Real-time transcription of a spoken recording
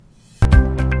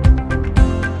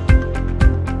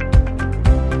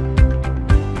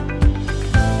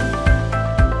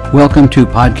Welcome to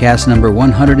podcast number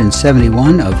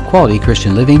 171 of Quality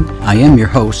Christian Living. I am your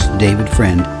host, David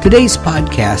Friend. Today's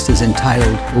podcast is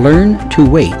entitled, Learn to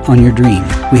Wait on Your Dream.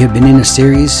 We have been in a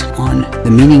series on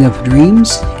the meaning of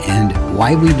dreams and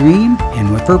why we dream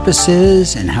and what purpose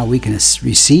is and how we can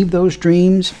receive those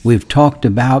dreams. We've talked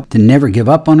about to never give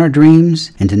up on our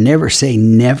dreams and to never say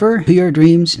never to your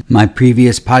dreams. My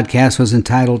previous podcast was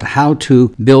entitled How to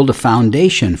Build a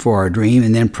Foundation for Our Dream.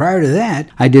 And then prior to that,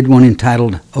 I did one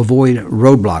entitled Avoid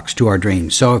Roadblocks to Our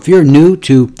Dreams. So if you're new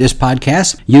to this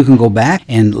podcast, you can go back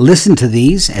and listen to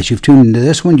these. As you've tuned into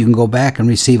this one, you can go back and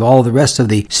receive all the rest of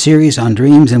the series on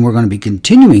dreams. And we're going to be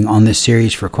continuing on this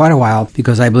series for quite a while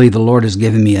because I believe the Lord has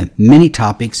given me many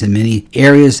topics and many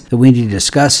areas that we need to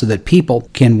discuss so that people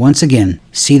can once again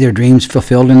see their dreams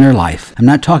fulfilled in their life. I'm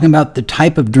not talking about the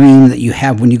type of dream that you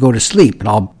have when you go to sleep, but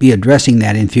I'll be addressing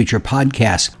that in future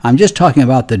podcasts. I'm just talking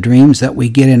about the dreams that we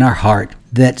get in our heart,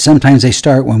 that sometimes they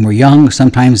start when we're young,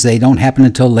 sometimes they don't happen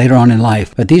until later on in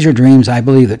life. But these are dreams I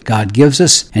believe that God gives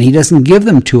us, and He doesn't give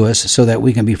them to us so that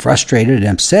we can be frustrated and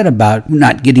upset about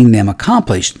not getting them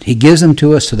accomplished. He gives them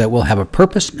to us so that we'll have a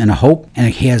purpose and a hope,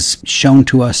 and He has shown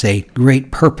to us a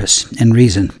great purpose and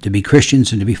reason to be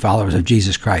Christians and to be followers of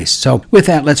Jesus Christ. So with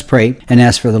that, let's pray and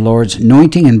ask for the Lord's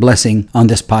anointing and blessing on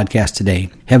this podcast today.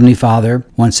 Heavenly Father,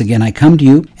 once again I come to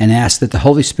you and ask that the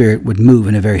Holy Spirit would move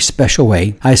in a very special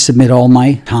way. I submit all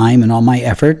my time and all my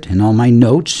effort and all my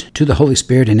notes to the Holy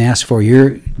Spirit and ask for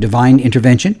your divine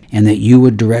intervention, and that you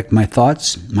would direct my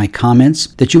thoughts, my comments,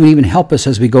 that you would even help us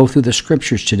as we go through the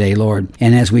scriptures today, Lord.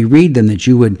 And as we read them, that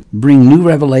you would bring new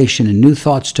revelation and new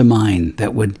thoughts to mind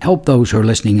that would help those who are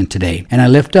listening in today. And I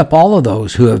lift up all of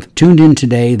those who have tuned in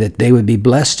today, that they would be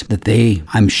blessed, that they,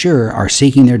 I'm sure, are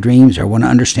seeking their dreams or want to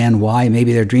understand why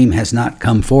maybe their dream has not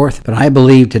come forth. But I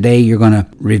believe today you're going to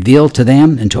reveal to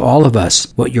them and to all of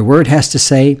us what your word has to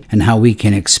say and how we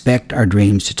can expect our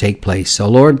dreams to take place. So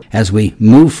Lord, as we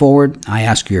move forward, I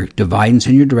ask your guidance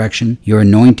and your direction. Your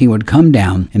anointing would come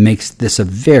down and make this a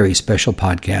very special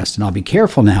podcast. And I'll be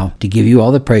careful now to give you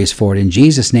all the praise for it. In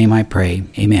Jesus' name I pray.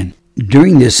 Amen.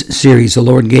 During this series, the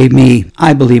Lord gave me,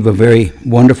 I believe, a very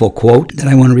wonderful quote that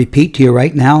I want to repeat to you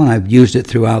right now, and I've used it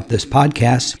throughout this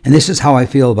podcast. And this is how I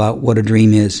feel about what a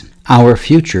dream is. Our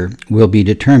future will be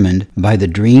determined by the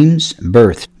dreams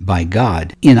birthed by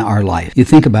God in our life. You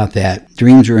think about that.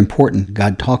 Dreams are important.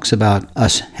 God talks about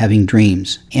us having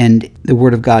dreams. And the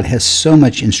Word of God has so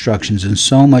much instructions and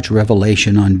so much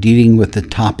revelation on dealing with the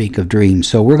topic of dreams.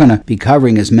 So we're going to be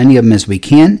covering as many of them as we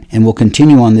can, and we'll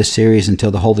continue on this series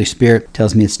until the Holy Spirit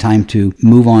tells me it's time to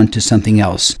move on to something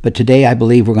else. But today I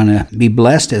believe we're going to be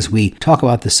blessed as we talk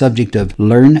about the subject of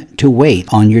learn to wait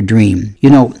on your dream. You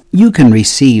know, you can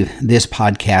receive this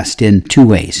podcast in two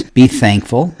ways. Be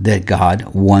thankful that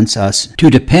God wants us to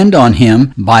depend on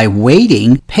Him by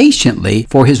waiting patiently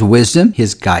for His wisdom,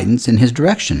 His guidance, and His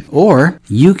direction. Or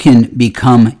you can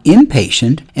become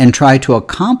impatient and try to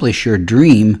accomplish your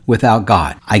dream without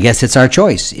God. I guess it's our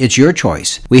choice. It's your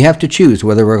choice. We have to choose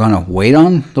whether we're going to wait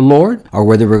on the Lord or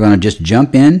whether we're going to just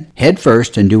jump in head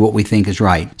first and do what we think is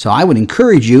right. So I would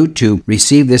encourage you to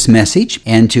receive this message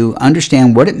and to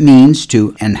understand what it means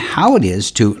to and how it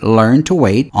is to learn to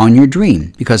wait on your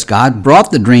dream. Because God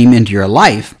brought the dream into your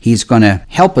life, He's going to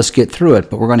help us get through it,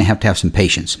 but we're going to have some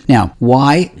patience. Now,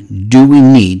 why do we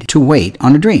need to wait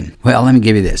on a dream? Well, let me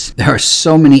give you this. There are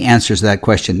so many answers to that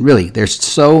question. Really, there's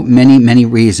so many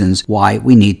reasons why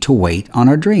we need to wait on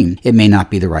our dream. It may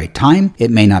not be the right time. It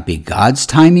may not be God's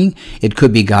timing. It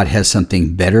could be God has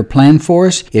something better planned for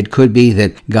us. It could be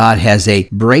that God has a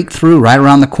breakthrough right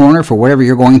around the corner for whatever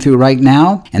you're going through right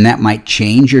now, and that might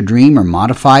change your dream or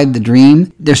modify the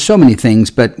dream. There's so many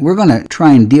things, but we're going to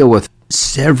try and deal with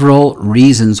several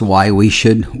reasons why we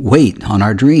should wait on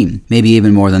our dream, maybe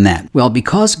even more than that. Well,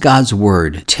 because God's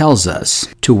Word tells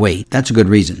us to wait, that's a good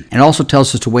reason. It also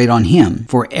tells us to wait on Him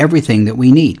for everything that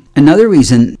we need. Another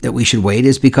reason that we should wait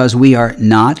is because we are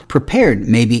not prepared,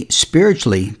 maybe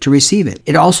spiritually, to receive it.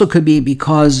 It also could be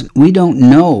because we don't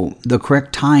know the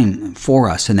correct time for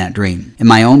us in that dream. In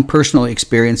my own personal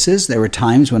experiences, there were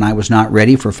times when I was not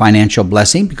ready for financial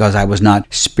blessing because I was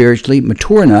not spiritually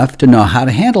mature enough to know how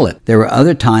to handle it. There were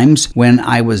other times when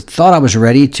I thought I was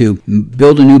ready to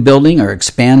build a new building or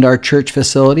expand our church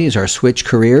facilities or switch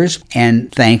careers,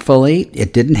 and thankfully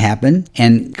it didn't happen,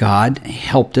 and God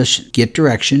helped us get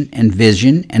direction direction and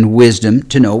vision and wisdom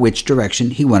to know which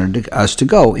direction he wanted us to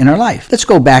go in our life. Let's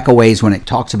go back a ways when it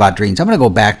talks about dreams. I'm going to go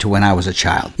back to when I was a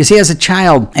child. You see, as a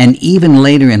child and even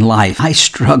later in life, I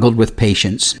struggled with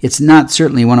patience. It's not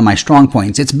certainly one of my strong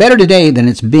points. It's better today than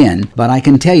it's been, but I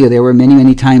can tell you there were many,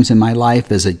 many times in my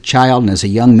life as a child and as a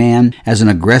young man, as an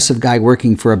aggressive guy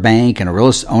working for a bank and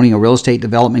owning a real estate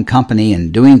development company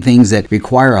and doing things that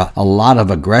require a lot of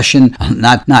aggression,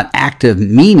 not active,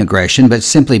 mean aggression, but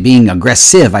simply being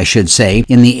aggressive, I should say,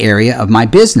 in the area of my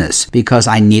business because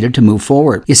I needed to move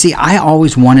forward. You see, I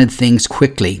always wanted things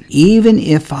quickly, even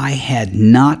if I had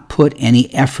not put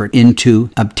any effort into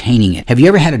obtaining it. Have you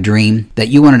ever had a dream that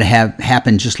you wanted to have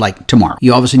happen just like tomorrow?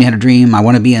 You all of a sudden had a dream, I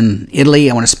want to be in Italy,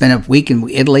 I want to spend a week in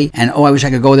Italy, and I wish I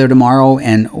could go there tomorrow.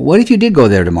 And what if you did go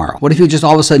there tomorrow? What if you just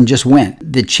all of a sudden just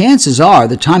went? The chances are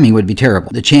the timing would be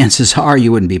terrible. The chances are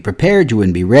you wouldn't be prepared, you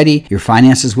wouldn't be ready, your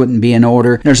finances wouldn't be in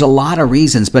order. There's a lot of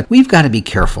reasons, but we've got to be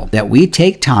careful that we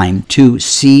take time to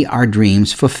see our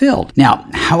dreams fulfilled. Now,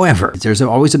 however, there's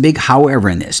always a big however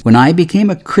in this. When I became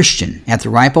a Christian at the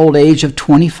ripe old age of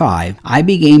 25, I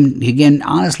began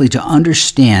honestly to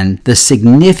understand the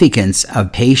significance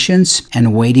of patience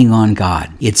and waiting on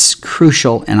God. It's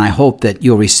crucial, and I hope that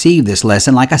you'll receive this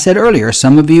lesson. Like I said earlier,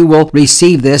 some of you will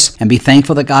receive this and be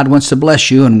thankful that God wants to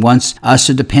bless you and wants us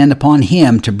to depend upon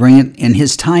Him to bring it in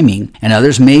His timing. And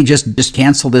others may just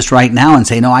cancel this right now and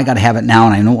say, no, I got to have it now,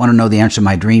 and I don't want to know the answer to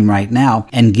my dream right now,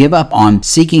 and give up on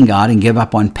seeking God and give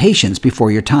up on patience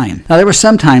before your time. Now, there were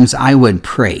some times I would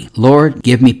pray, Lord,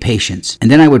 give me patience. And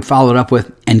then I would follow it up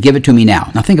with, and give it to me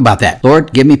now. Now think about that.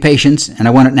 Lord, give me patience, and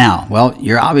I want it now. Well,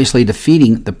 you're obviously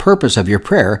defeating the purpose of your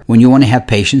prayer when you want to have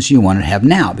patience you want to have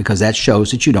now, because that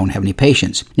shows that you don't have any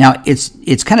patience. Now,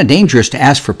 it's kind of dangerous to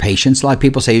ask for patience. A lot of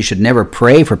people say you should never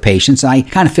pray for patience. I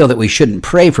kind of feel that we shouldn't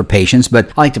pray for patience, but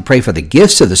I like to pray for the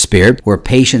gifts of the Spirit where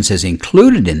patience is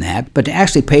included in that. But to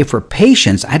actually pray for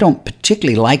patience, I don't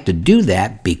particularly like to do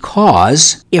that,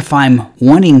 because if I'm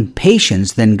wanting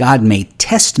patience, then God may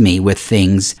test me with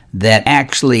things that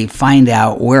actually find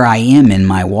out where I am in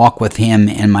my walk with Him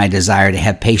and my desire to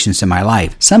have patience in my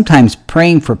life. Sometimes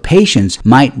praying for patience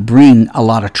might bring a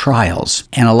lot of trials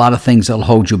and a lot of things that will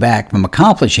hold you back from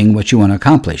accomplishing what you want to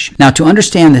accomplish. Now, to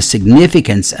understand the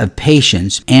significance of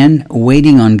patience and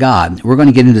waiting on God, we're going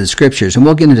to get into the scriptures, and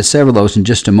we'll get into several of those in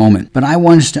just a moment. But I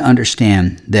want us to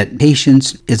understand that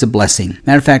patience is a blessing.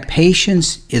 Matter of fact,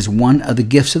 patience is one of the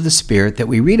gifts of the Spirit that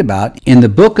we read about in the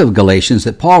book of Galatians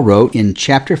that Paul wrote in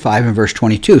chapter 5 and verse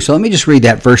 22. So let me just read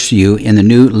that verse to you in the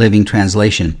New Living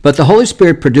Translation. But the Holy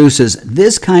Spirit produces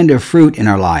this kind of fruit in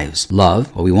our lives.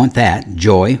 Love, well, we want that.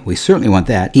 Joy, we certainly want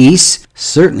that. Peace,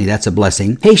 certainly that's a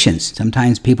blessing. Patience,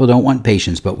 sometimes people don't want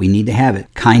patience, but we need to have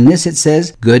it. Kindness, it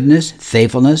says. Goodness,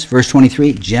 faithfulness. Verse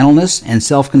 23, gentleness and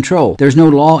self-control. There's no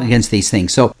law against these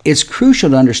things. So it's crucial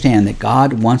to understand that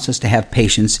God wants us to have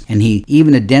patience, and He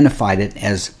even identified it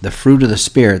as the fruit of the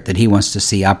Spirit that He wants to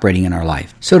see operating in our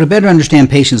life. So to better understand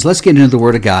patience, let's get into the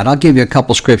Word of God. I'll give you a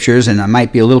couple scriptures, and I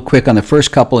might be a little quick on the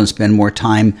first couple and spend more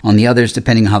time on the others,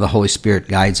 depending on how the Holy Spirit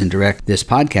guides and directs this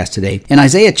podcast today. In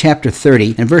Isaiah chapter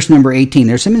 30 and verse number 18,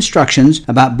 there's some instructions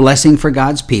about blessing for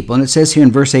God's people, and it says here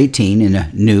in verse 18 in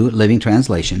a New Living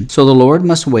Translation, so the Lord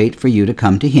must wait for you to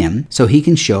come to Him, so He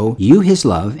can show you His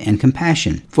love and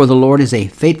compassion. For the Lord is a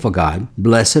faithful God.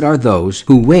 Blessed are those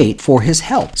who wait for His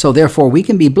help. So therefore, we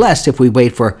can be blessed if we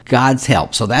wait for God's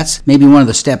help. So that's maybe one of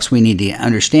the steps we need to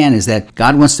understand, is that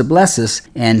God wants to bless us,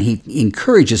 and He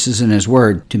encourages us in His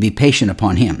Word to be patient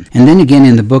upon Him. And then again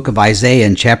in the book of Isaiah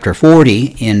in chapter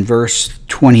 40 in verse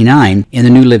 29 in the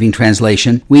New Living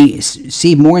Translation, we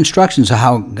see more instructions of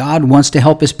how God wants to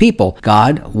help His people.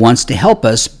 God wants to help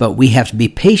us, but we have to be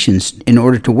patient in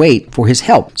order to wait for His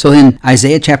help. So then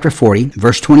Isaiah chapter 40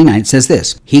 verse 29 says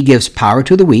this, He gives power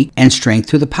to the weak and strength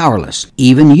to the powerless.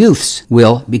 Even youths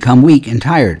will become weak and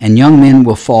tired, and young men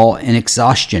will fall in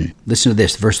exhaustion. Listen to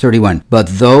this, verse 31. But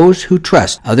those who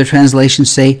trust, other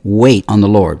translations say, wait on the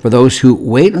Lord. For those who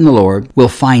wait on the Lord will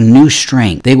find new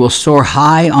strength. They will soar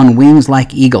high on wings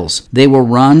like eagles. They will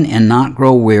run and not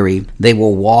grow weary. They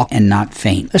will walk and not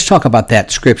faint. Let's talk about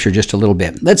that scripture just a little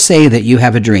bit. Let's say that you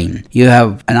have a dream. You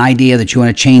have an idea that you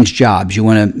want to change jobs. You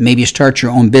want to maybe start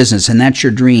your own business, and that's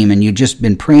your dream, and you've just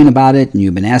been praying about it, and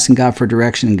you've been asking God for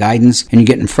direction and guidance, and you're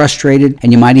getting frustrated,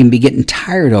 and you might even be getting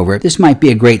tired over it. This might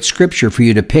be a great scripture for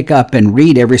you to pick up up and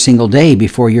read every single day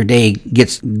before your day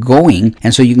gets going,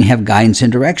 and so you can have guidance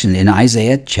and direction. In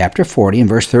Isaiah chapter 40 and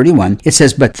verse 31, it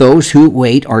says, "But those who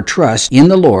wait or trust in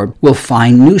the Lord will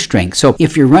find new strength." So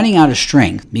if you're running out of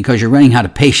strength because you're running out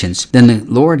of patience, then the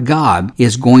Lord God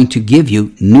is going to give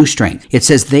you new strength. It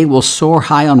says they will soar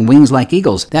high on wings like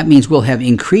eagles. That means we'll have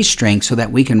increased strength so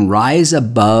that we can rise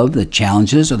above the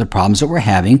challenges or the problems that we're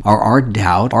having, or our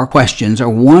doubt, our questions, or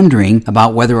wondering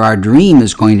about whether our dream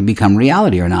is going to become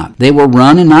reality or not. They will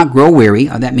run and not grow weary.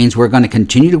 That means we're going to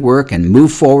continue to work and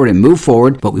move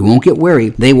forward, but we won't get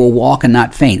weary. They will walk and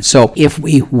not faint. So if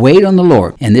we wait on the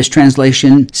Lord, and this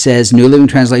translation says, New Living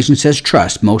Translation says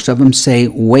trust. Most of them say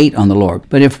wait on the Lord.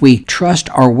 But if we trust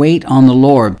or wait on the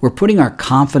Lord, we're putting our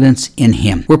confidence in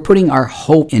Him. We're putting our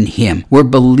hope in Him. We're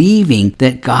believing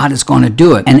that God is going to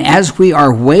do it. And as we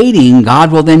are waiting,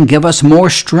 God will then give us more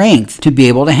strength to be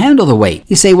able to handle the wait.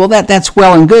 You say, well, that's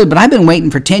well and good, but I've been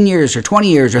waiting for 10 years or 20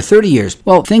 years or 30 years.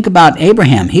 Well, think about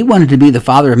Abraham. He wanted to be the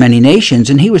father of many nations,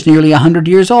 and he was nearly 100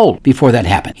 years old before that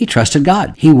happened. He trusted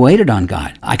God. He waited on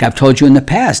God. Like I've told you in the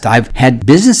past, I've had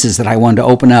businesses that I wanted to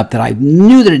open up that I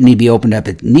knew that it needed to be opened up.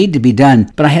 It needed to be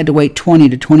done, but I had to wait 20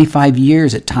 to 25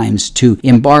 years at times to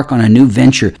embark on a new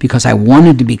venture because I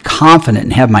wanted to be confident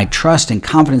and have my trust and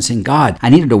confidence in God. I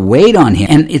needed to wait on Him.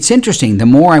 And it's interesting, the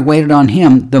more I waited on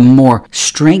Him, the more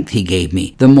strength He gave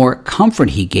me, the more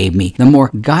comfort He gave me, the more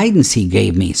guidance He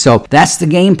gave me. So that's the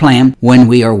game plan. When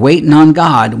we are waiting on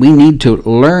God, we need to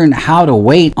learn how to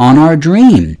wait on our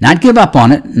dream. Not give up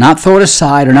on it, not throw it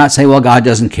aside, or not say, well, God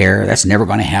doesn't care. That's never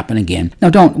going to happen again.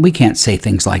 No, we can't say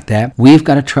things like that. We've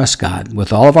got to trust God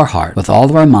with all of our heart, with all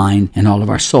of our mind, and all of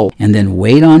our soul, and then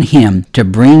wait on Him to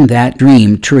bring that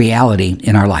dream to reality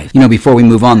in our life. Before we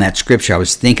move on that scripture, I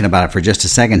was thinking about it for just a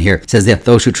second here. It says that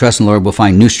those who trust in the Lord will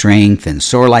find new strength and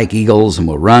soar like eagles and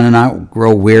will run and not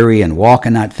grow weary and walk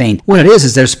and not faint. What it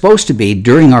is there's supposed to be,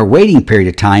 during our waiting period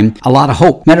of time, a lot of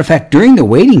hope. Matter of fact, during the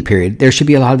waiting period, there should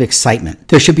be a lot of excitement.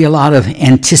 There should be a lot of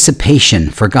anticipation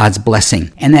for God's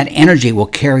blessing, and that energy will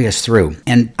carry us through.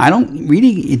 And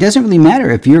it doesn't really matter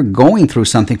if you're going through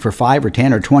something for 5 or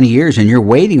 10 or 20 years and you're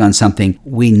waiting on something.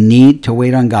 We need to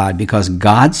wait on God because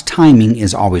God's timing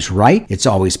is always right. It's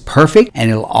always perfect, and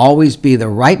it'll always be the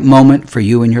right moment for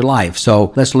you in your life.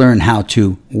 So let's learn how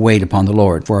to wait upon the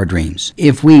Lord for our dreams.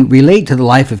 If we relate to the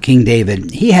life of King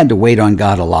David, he had to wait on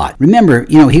God a lot. Remember,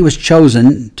 he was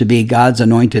chosen to be God's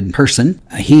anointed person.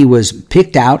 He was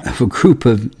picked out of a group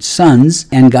of sons,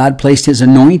 and God placed His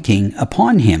anointing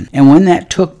upon him. And when that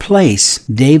took place,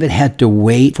 David had to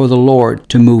wait for the Lord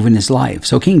to move in his life.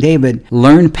 So King David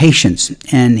learned patience,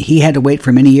 and he had to wait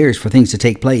for many years for things to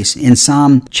take place. In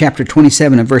Psalm chapter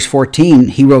 27 and verse 14,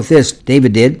 he wrote this,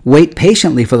 David did, "Wait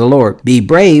patiently for the Lord. Be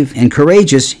brave and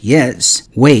courageous. Yes,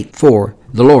 wait for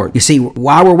the Lord." You see,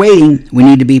 while we're waiting, we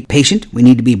need to be patient, we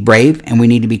need to be brave, and we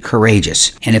need to be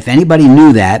courageous. And if anybody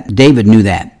knew that, David knew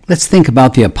that. Let's think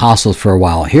about the apostles for a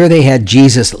while. Here they had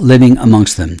Jesus living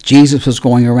amongst them. Jesus was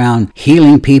going around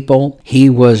healing people. He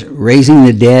was raising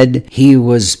the dead. He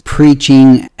was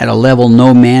preaching at a level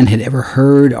no man had ever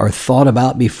heard or thought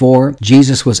about before.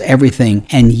 Jesus was everything.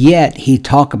 And yet He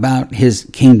talked about His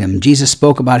kingdom. Jesus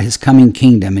spoke about His coming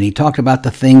kingdom, and He talked about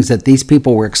the things that these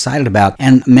people were excited about.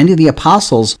 And many of the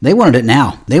apostles, they wanted it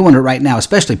now. They wanted it right now,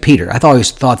 especially Peter. I've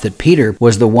always thought that Peter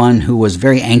was the one who was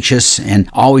very anxious and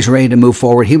always ready to move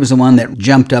forward. He was the one that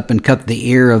jumped up and cut the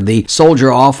ear of the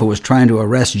soldier off who was trying to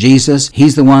arrest Jesus.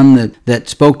 He's the one that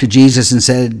spoke to Jesus and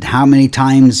said, how many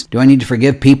times do I need to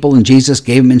forgive people? And Jesus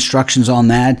gave him instructions on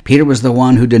that. Peter was the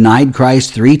one who denied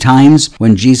Christ 3 times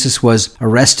when Jesus was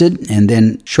arrested and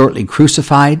then shortly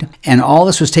crucified. And all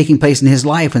this was taking place in his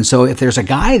life. And so if there's a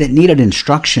guy that needed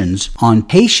instructions on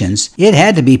patience, it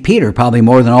had to be Peter, probably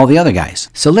more than all the other guys.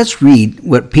 So let's read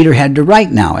what Peter had to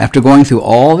write now. After going through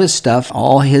all this stuff,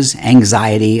 all his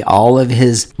anxiety, all of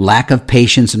his lack of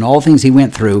patience, and all things he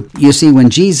went through. You see,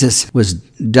 when Jesus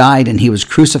died and He was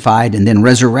crucified and then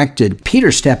resurrected,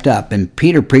 Peter stepped up, and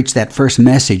Peter preached that first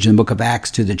message in the book of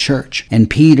Acts to the church. And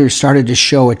Peter started to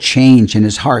show a change in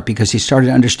his heart because he started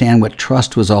to understand what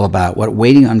trust was all about, what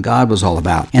waiting on God was all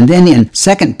about. And then in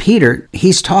 2 Peter,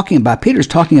 Peter's talking about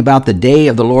the day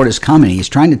of the Lord is coming. He's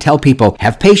trying to tell people,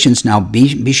 have patience now,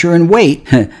 be sure and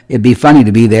wait. It'd be funny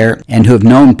to be there and to have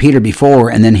known Peter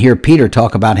before and then hear Peter talk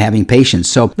talk about having patience.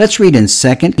 So let's read in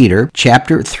 2 Peter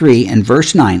chapter 3 and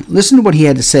verse 9. Listen to what he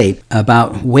had to say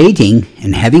about waiting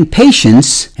and having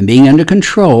patience and being under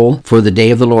control, for the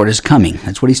day of the Lord is coming.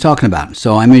 That's what he's talking about.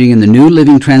 So I'm reading in the New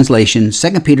Living Translation,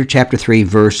 2 Peter chapter 3,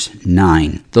 verse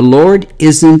 9. The Lord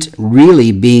isn't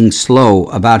really being slow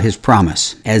about his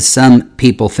promise, as some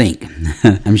people think.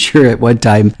 I'm sure at one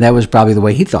time that was probably the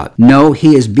way he thought. No,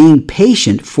 he is being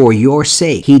patient for your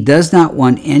sake. He does not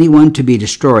want anyone to be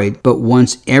destroyed, but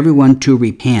wants everyone to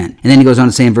repent. And then he goes on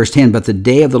to say in verse 10, but the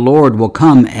day of the Lord will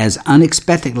come as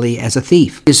unexpectedly as a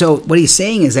thief. So what he's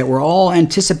saying is that we're all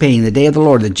anticipating the day of the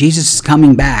Lord, that Jesus is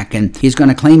coming back and he's going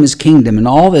to claim his kingdom, and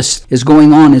all this is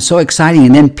going on. It's so exciting.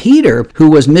 And then Peter, who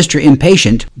was Mr.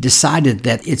 Impatient, decided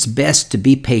that it's best to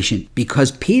be patient,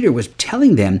 because Peter was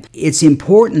telling them it's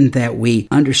important that we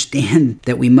understand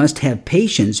that we must have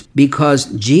patience, because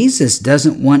Jesus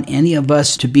doesn't want any of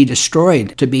us to be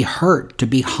destroyed, to be hurt, to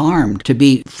be harmed, to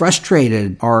be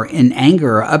frustrated or in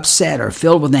anger or upset or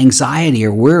filled with anxiety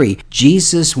or worry.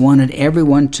 Jesus wanted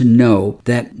everyone to know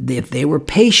that if they were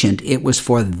patient, it was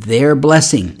for their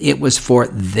blessing. It was for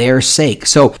their sake.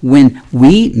 So when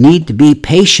we need to be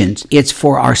patient, it's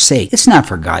for our sake. It's not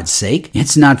for God's sake.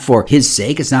 It's not for his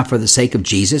sake. It's not for the sake of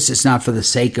Jesus. It's not for the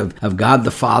sake of God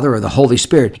the Father or the Holy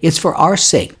Spirit. It's for our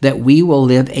sake, that we will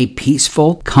live a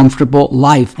peaceful, comfortable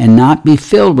life and not be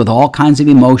filled with all kinds of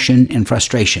emotion and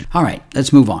frustration. All right,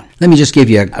 let's move on. Let me just give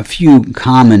you a few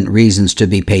common reasons to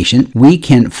be patient. We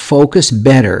can focus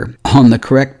better on the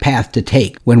correct path to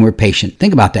take when we're patient.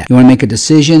 Think about that. You want to make a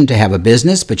decision to have a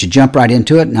business, but you jump right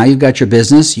into it. Now you've got your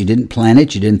business. You didn't plan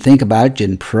it. You didn't think about it. You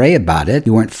didn't pray about it.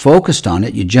 You weren't focused on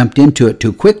it. You jumped into it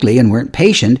too quickly and weren't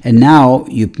patient, and now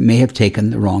you may have taken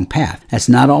the wrong path. That's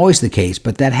not always the case,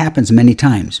 but that happens many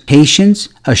times. Patience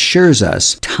assures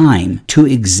us time to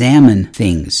examine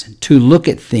things, to look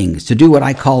at things, to do what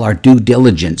I call our due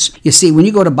diligence. You see, when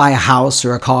you go to buy a house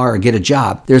or a car or get a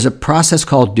job, there's a process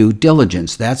called due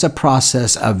diligence. That's a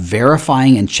process of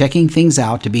verifying and checking things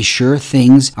out to be sure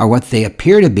things are what they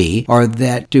appear to be, or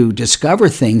that to discover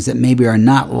things that maybe are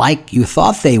not like you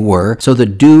thought they were. So the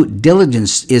due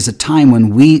diligence is a time when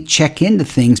we check into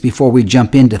things before we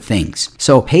jump into things.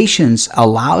 So patience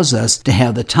allows us to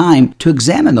have the time to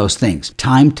examine those things,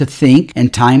 time to think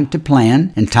and time to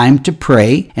plan and time to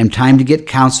pray and time to get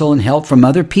counsel and help from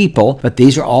other people. But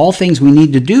these are all things we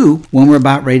need to do when we're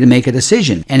about ready to make a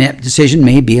decision. And that decision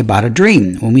may be about a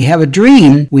dream. When we have a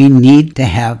dream, we need to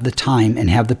have the time and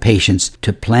have the patience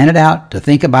to plan it out, to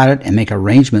think about it, and make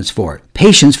arrangements for it.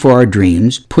 Patience for our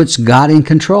dreams puts God in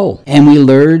control, and we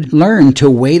learn to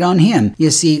wait on him.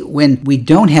 You see, when we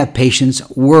don't have patience,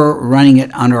 we're running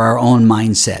it under our own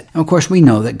mindset. And of course, we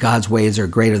know that God's ways are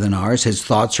greater than ours. His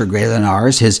thoughts are greater than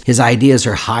ours. His ideas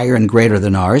are higher and greater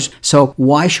than ours. So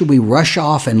why should we rush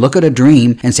off and look at a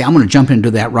dream and say, I'm going to jump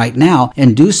into that right now,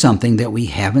 and do something that we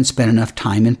haven't spent enough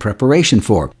time in preparation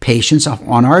for? Patience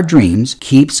on our dreams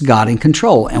keeps God in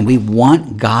control, and we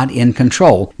want God in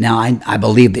control. Now, I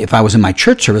believe that if I was in my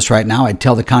church service right now, I'd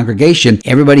tell the congregation,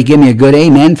 everybody give me a good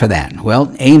amen for that.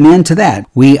 Well, amen to that.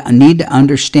 We need to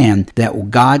understand that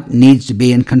God needs to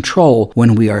be in control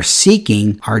when we are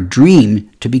seeking our dream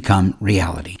to become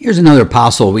reality. Here's another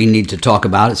apostle we need to talk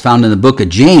about. It's found in the book of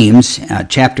James,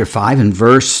 chapter 5 and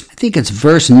verse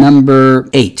number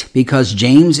 8, because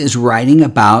James is writing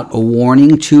about a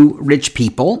warning to rich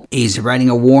people. He's writing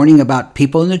a warning about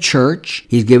people in the church.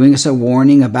 He's giving us a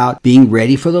warning about being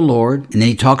ready for the Lord. And then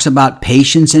he talks about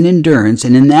patience and endurance.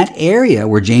 And in that area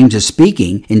where James is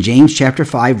speaking, in James chapter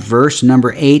 5, verse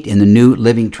number 8 in the New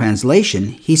Living Translation,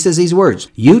 he says these words,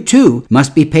 "You too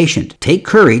must be patient. Take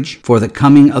courage, for the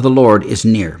coming of the Lord is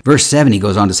near." Verse 7, he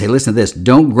goes on to say, listen to this,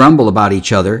 "Don't grumble about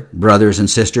each other, brothers and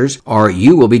sisters, or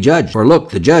you will be judged. For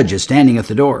look, the judge is standing at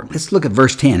the door." Let's look at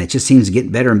verse 10. It just seems to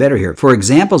get better and better here. "For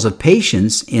examples of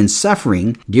patience in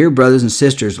suffering, dear brothers and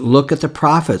sisters, look at the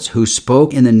prophets who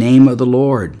spoke in the name of the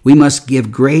Lord. We must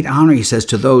give great honor," he says,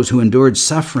 "to those who endured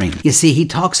suffering." You see, he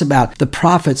talks about the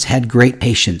prophets had great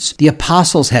patience. The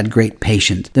apostles had great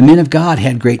patience. The men of God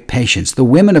had great patience. The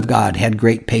women of God had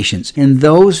great patience. And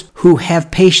those who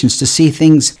have patience to see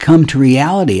things come to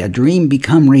reality, a dream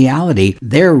become reality,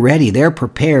 they're ready, they're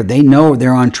prepared, they know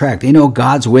they're on track, they know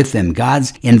God's with them,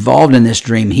 God's involved in this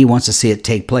dream, he wants to see it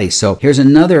take place. So here's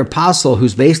another apostle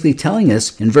who's basically telling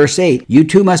us in verse 8, "You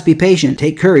too must be patient,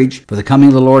 take courage, for the coming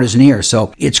of the Lord is near."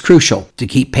 So it's crucial to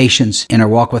keep patience patience in our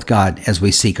walk with God as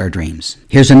we seek our dreams.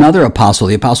 Here's another apostle.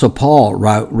 The Apostle Paul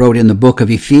wrote in the book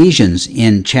of Ephesians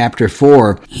in chapter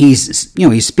 4. He's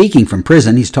speaking from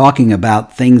prison. He's talking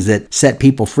about things that set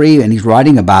people free, and he's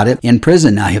writing about it in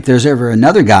prison. Now, if there's ever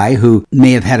another guy who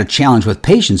may have had a challenge with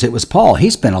patience, it was Paul. He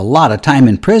spent a lot of time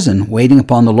in prison waiting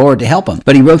upon the Lord to help him.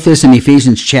 But he wrote this in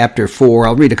Ephesians chapter 4.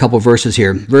 I'll read a couple verses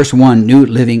here. Verse 1, New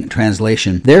Living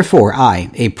Translation. Therefore, I,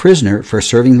 a prisoner for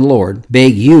serving the Lord,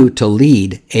 beg you to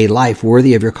lead a life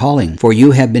worthy of your calling, for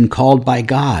you have been called by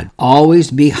God. Always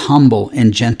be humble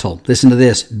and gentle. Listen to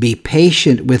this. Be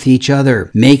patient with each other,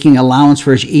 making allowance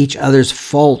for each other's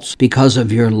faults because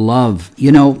of your love.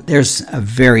 There's a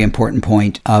very important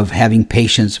point of having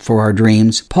patience for our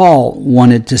dreams. Paul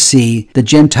wanted to see the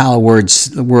Gentile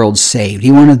world saved.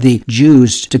 He wanted the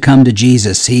Jews to come to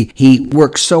Jesus. He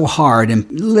worked so hard and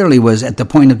literally was at the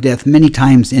point of death many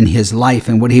times in his life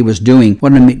and what he was doing.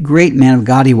 What a great man of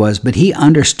God he was, but he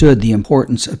understood the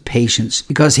importance of patience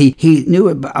because he knew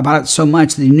about it so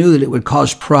much that he knew that it would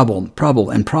cause trouble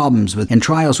and problems and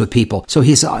trials with people. So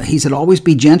he said, always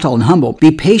be gentle and humble.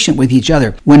 Be patient with each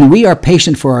other. When we are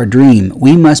patient for our dream,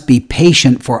 we must be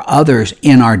patient for others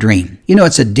in our dream.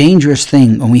 It's a dangerous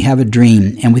thing when we have a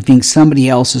dream and we think somebody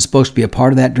else is supposed to be a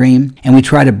part of that dream, and we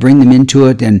try to bring them into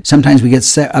it, and sometimes we get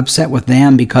upset with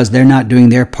them because they're not doing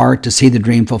their part to see the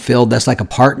dream fulfilled. That's like a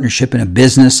partnership in a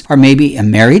business, or maybe a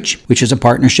marriage, which is a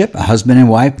partnership, a husband and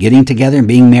wife getting together and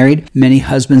being married. Many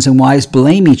husbands and wives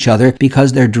blame each other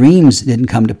because their dreams didn't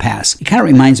come to pass. It kind of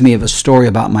reminds me of a story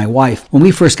about my wife. When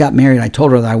we first got married, I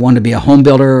told her that I wanted to be a home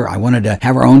builder. I wanted to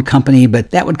have our own company,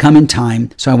 but that would come in time.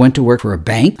 So I went to work for a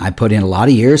bank. I put in a lot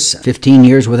of years, 15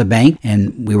 years with a bank,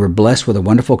 and we were blessed with a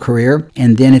wonderful career.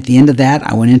 And then at the end of that,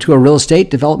 I went into a real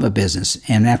estate development business.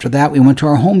 And after that, we went to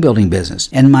our home building business.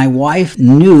 And my wife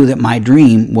knew that my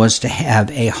dream was to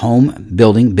have a home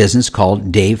building business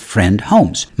called Dave Friend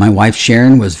Homes. My wife,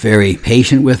 Sharon, was very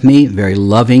patient with me, very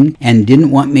loving, and didn't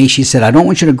want me. She said, I don't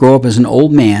want you to grow up as an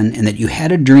old man and that you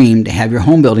had a dream to have your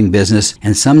home building business,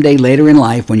 and someday later in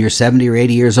life, when you're 70 or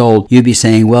 80 years old, you'd be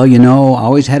saying, well, I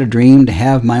always had a dream to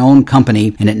have my own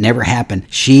company, and it never happened.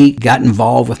 She got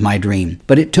involved with my dream.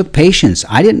 But it took patience.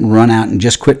 I didn't run out and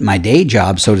just quit my day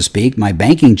job, so to speak, my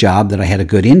banking job that I had a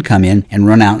good income in, and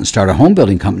run out and start a home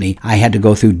building company. I had to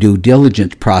go through due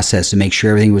diligence process to make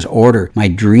sure everything was ordered. My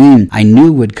dream I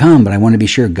knew would come, but I wanted to be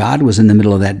sure God was in the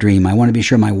middle of that dream. I wanted to be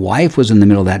sure my wife was in the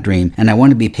middle of that dream, and I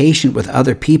wanted to be patient with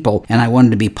other people, and I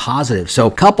wanted to be positive. So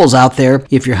couples out there,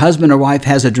 if your husband or wife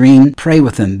has a dream, pray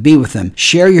with them, be with them,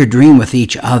 share your dream with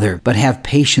each other, but have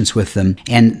patience with them.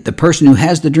 And the person who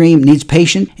has the dream needs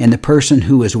patience, and the person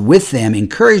who is with them,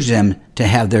 encourage them to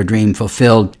have their dream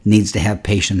fulfilled, needs to have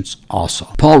patience also.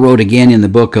 Paul wrote again in the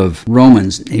book of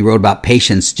Romans. He wrote about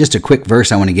patience. Just a quick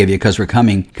verse I want to give you because we're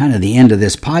coming kind of the end of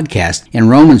this podcast. In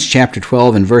Romans chapter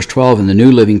 12 and verse 12 in the New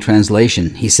Living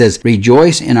Translation, he says,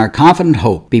 rejoice in our confident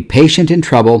hope, be patient in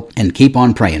trouble, and keep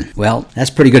on praying. Well, that's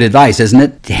pretty good advice, isn't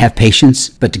it? To have patience,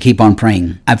 but to keep on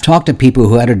praying. I've talked to people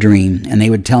who had a dream, and they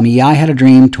would tell me, yeah, I had a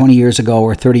dream 20 years ago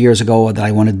or 30 years ago that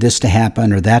I wanted this to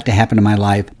happen or that to happen in my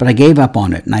life, but I gave up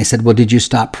on it. And I said, well, did you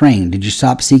stop praying? Did you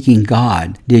stop seeking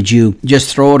God? Did you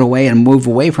just throw it away and move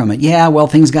away from it? Yeah, well,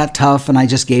 things got tough and I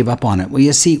just gave up on it. Well,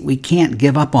 you see, we can't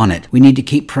give up on it. We need to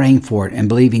keep praying for it and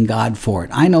believing God for it.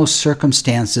 I know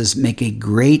circumstances make a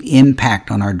great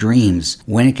impact on our dreams,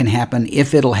 when it can happen,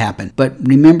 if it'll happen. But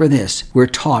remember this, we're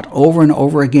taught over and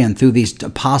over again through these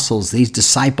apostles, these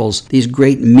disciples, these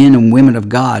great men and women of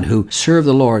God who serve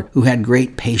the Lord, who had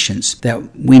great patience,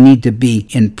 that we need to be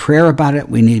in prayer about it,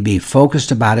 we need to be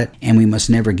focused about it, and we must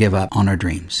never give up on our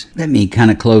dreams. Let me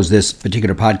kind of close this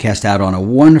particular podcast out on a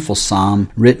wonderful psalm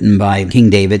written by King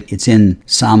David. It's in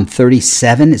Psalm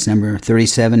 37. It's number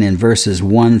 37 in verses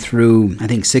 1 through, I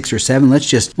think, 6 or 7.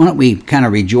 Why don't we kind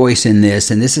of rejoice in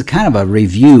this? And this is kind of a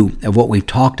review of what we've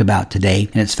talked about today,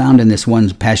 and it's found in this one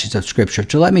passage of Scripture.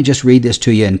 So let me just read this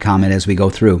to you and comment as we go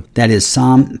through. That is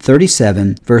Psalm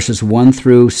 37, verses 1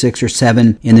 through 6 or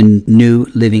 7 in the New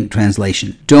Living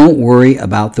Translation. Don't worry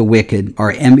about the wicked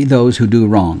or envy those who do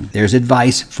wrong. There's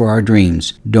advice for our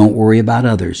dreams. Don't worry about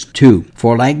others. 2,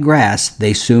 for like grass,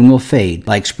 they soon will fade.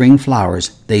 Like spring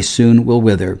flowers, they soon will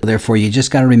wither. Therefore, you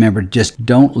just got to remember, just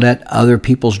don't let other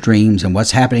people's dreams and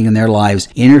what's happening in their lives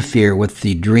interfere with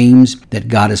the dreams that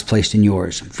God has placed in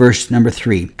yours. Verse number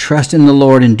 3, trust in the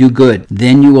Lord and do good.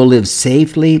 Then you will live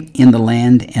safely in the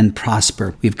land and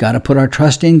prosper. We've got to put our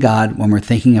trust in God when we're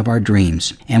thinking of our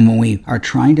dreams. And when we are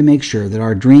trying to make sure that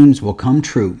our dreams will come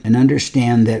true, and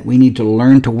understand that We need to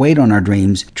learn to wait on our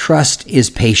dreams. Trust is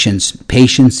patience.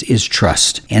 Patience is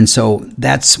trust. And so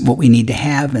that's what we need to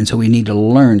have. And so we need to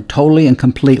learn totally and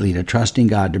completely to trust in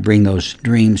God to bring those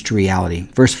dreams to reality.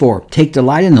 Verse 4, take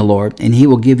delight in the Lord, and he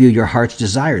will give you your heart's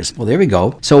desires. Well, there we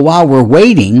go. So while we're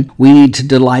waiting, we need to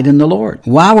delight in the Lord.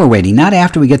 While we're waiting, not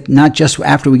just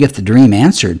after we get the dream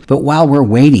answered, but while we're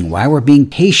waiting, while we're being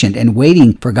patient and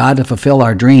waiting for God to fulfill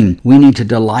our dream, we need to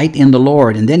delight in the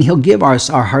Lord, and then he'll give us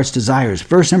our heart's desires.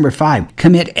 Verse number 5,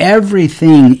 commit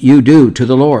everything you do to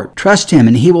the Lord. Trust him,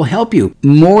 and he will help you.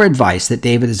 More advice that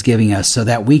David is giving us so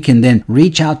that we can then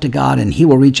reach out to God, and he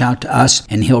will reach out to us,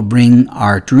 and he'll bring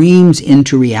our dreams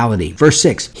into reality. Verse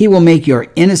 6, he will make your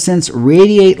innocence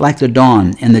radiate like the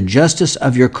dawn, and the justice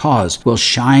of your cause will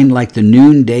shine like the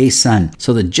noonday sun.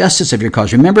 So the justice of your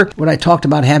cause. Remember what I talked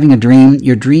about having a dream?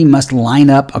 Your dream must line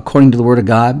up according to the Word of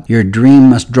God. Your dream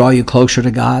must draw you closer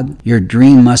to God. Your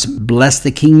dream must bless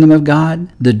the kingdom of God.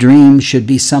 The dream should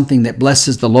be something that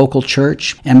blesses the local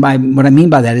church. And by what I mean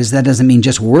by that is that doesn't mean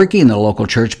just working in the local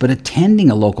church, but attending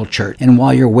a local church. And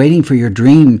while you're waiting for your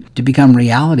dream to become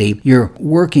reality, you're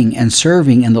working and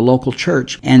serving in the local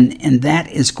church. And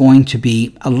that is going to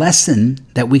be a lesson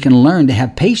that we can learn to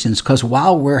have patience, because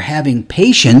while we're having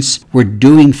patience, we're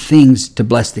doing things to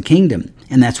bless the kingdom.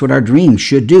 And that's what our dreams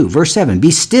should do. Verse 7,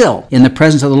 be still in the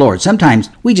presence of the Lord. Sometimes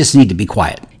we just need to be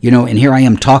quiet. And here I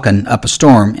am talking up a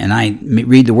storm, and I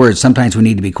read the words, sometimes we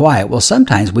need to be quiet. Well,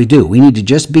 sometimes we do. We need to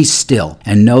just be still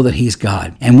and know that he's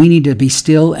God. And we need to be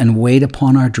still and wait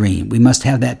upon our dream. We must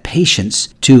have that patience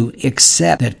to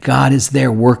accept that God is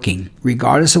there working.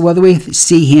 Regardless of whether we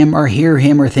see him or hear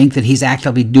him or think that he's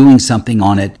actively doing something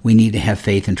on it, we need to have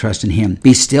faith and trust in him.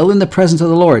 Be still in the presence of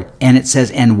the Lord. And it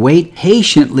says, and wait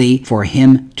patiently for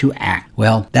him to act.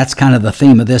 Well, that's kind of the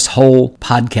theme of this whole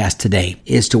podcast today,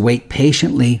 is to wait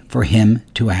patiently for him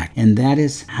to act. And that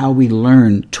is how we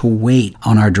learn to wait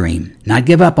on our dream. Not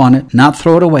give up on it, not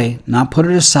throw it away, not put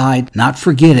it aside, not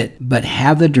forget it, but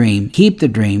have the dream, keep the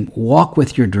dream, walk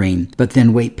with your dream, but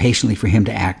then wait patiently for him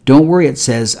to act. Don't worry, it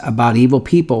says, about evil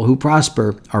people who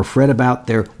prosper or fret about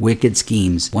their wicked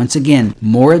schemes. Once again,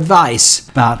 more advice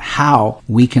about how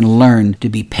we can learn to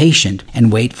be patient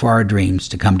and wait for our dreams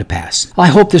to come to pass. Well, I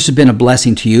hope this has been a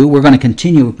blessing to you. We're going to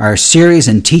continue our series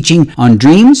and teaching on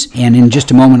dreams, and in just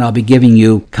a moment I'll be giving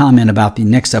you comment about the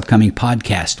next upcoming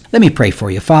podcast. Let me pray for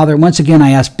you. Father, once again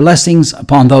I ask blessings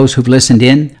upon those who've listened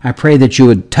in. I pray that you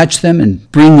would touch them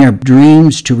and bring their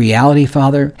dreams to reality,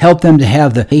 Father. Help them to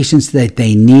have the patience that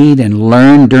they need and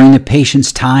learn during the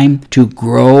patience time to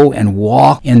grow and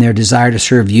walk in their desire to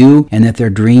serve you, and that their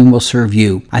dream will serve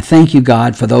you. I thank you,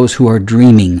 God, for those who are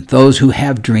dreaming, those who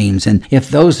have dreams, and if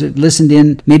those that listened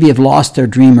in maybe have lost their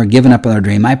dream or given up on their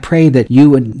dream, I pray that you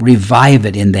would revive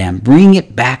it in them, bring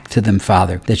it back to them,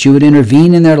 Father, that you would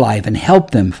intervene in their life and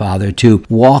help them, Father, to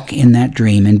walk in that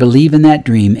dream and believe in that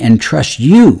dream and trust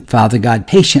you, Father God,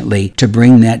 patiently to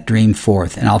bring that dream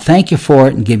forth. And I'll thank you for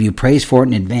it and give you praise for it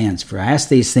in advance, for I ask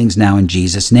these things now in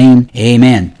Jesus' name.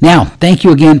 Amen. Now, thank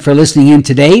you again for listening in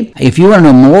today. If you want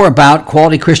to know more about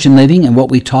Quality Christian Living and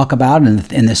what we talk about and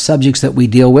the subjects that we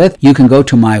deal with, you can go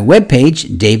to my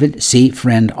webpage,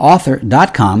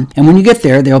 davidcfriendauthor.com, and when you get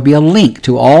there, there'll be a link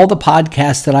to all the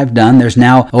podcasts that I've done. There's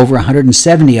now over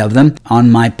 170 of them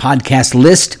on my podcast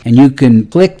list, and you can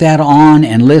click that on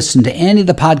and listen to any of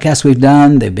the podcasts we've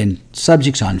done. They've been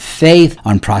subjects on faith,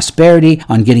 on prosperity,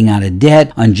 on getting out of debt,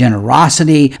 on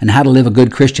generosity, and how to live a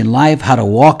good Christian life, how to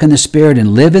walk in the Spirit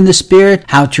and live in the Spirit,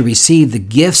 how to receive the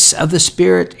gifts of the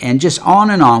Spirit, and just on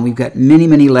and on. We've got many,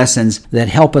 many lessons that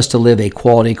help us to live a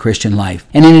quality Christian life.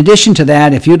 And in addition to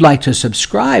that, if you'd like to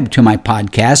subscribe to my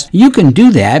podcast, you can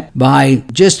do that by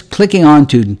just clicking on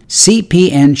to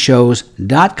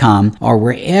cpnshows.com or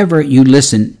wherever you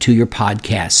listen to your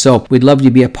podcast. So we'd love you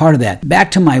to be a part of that.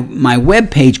 Back to my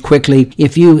webpage quickly.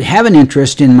 If you have an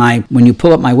interest in when you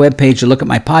pull up my webpage to look at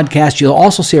my podcast, you'll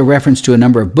also see a reference to a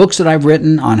number of books that I've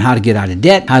written on how to get out of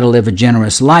debt, how to live a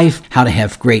generous life, how to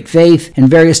have great faith, and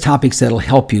various topics that'll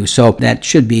help you. So that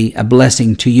should be a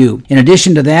blessing to you. In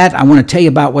addition to that, I want to tell you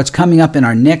about what's coming up in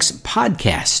our next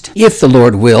podcast. If the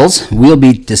Lord wills, we'll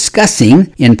be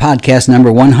discussing in podcast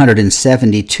number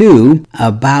 172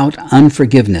 about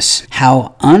unforgiveness,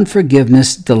 how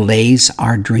unforgiveness delays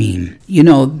our dream.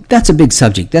 That's a big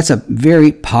subject. That's a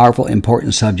very powerful,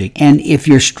 important subject. And if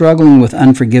you're struggling with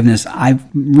unforgiveness, I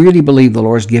really believe the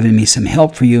Lord's given me some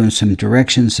help for you and some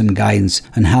direction, some guidance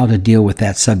on how to deal with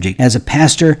that subject. As a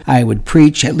pastor, I would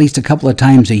preach at least a couple of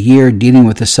times a year dealing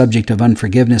with the subject of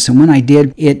unforgiveness. And when I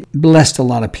did, it blessed a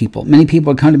lot of people. Many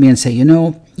people would come to me and say,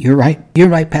 you're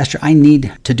right, Pastor. I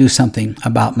need to do something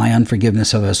about my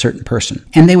unforgiveness of a certain person.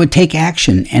 And they would take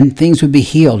action and things would be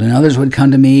healed. And others would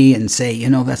come to me and say,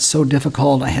 that's so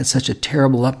difficult. I had such a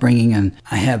terrible upbringing and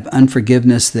I have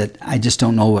unforgiveness that I just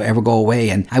don't know will ever go away.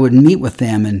 And I would meet with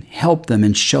them and help them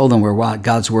and show them where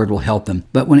God's Word will help them.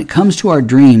 But when it comes to our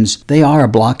dreams, they are a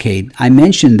blockade. I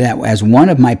mentioned that as one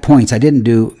of my points. I didn't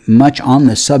do much on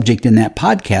the subject in that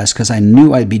podcast because I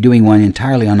knew I'd be doing one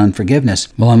entirely on unforgiveness.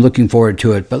 Well, I'm looking forward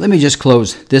to it. But let me just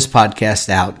close this podcast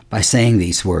out by saying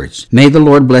these words. May the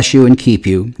Lord bless you and keep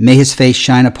you. May His face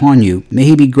shine upon you. May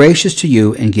He be gracious to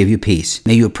you and give you peace.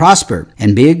 May you prosper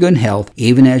and be in good health,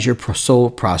 even as your soul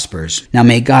prospers. Now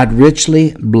may God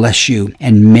richly bless you,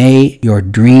 and may your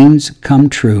dreams come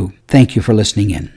true. Thank you for listening in.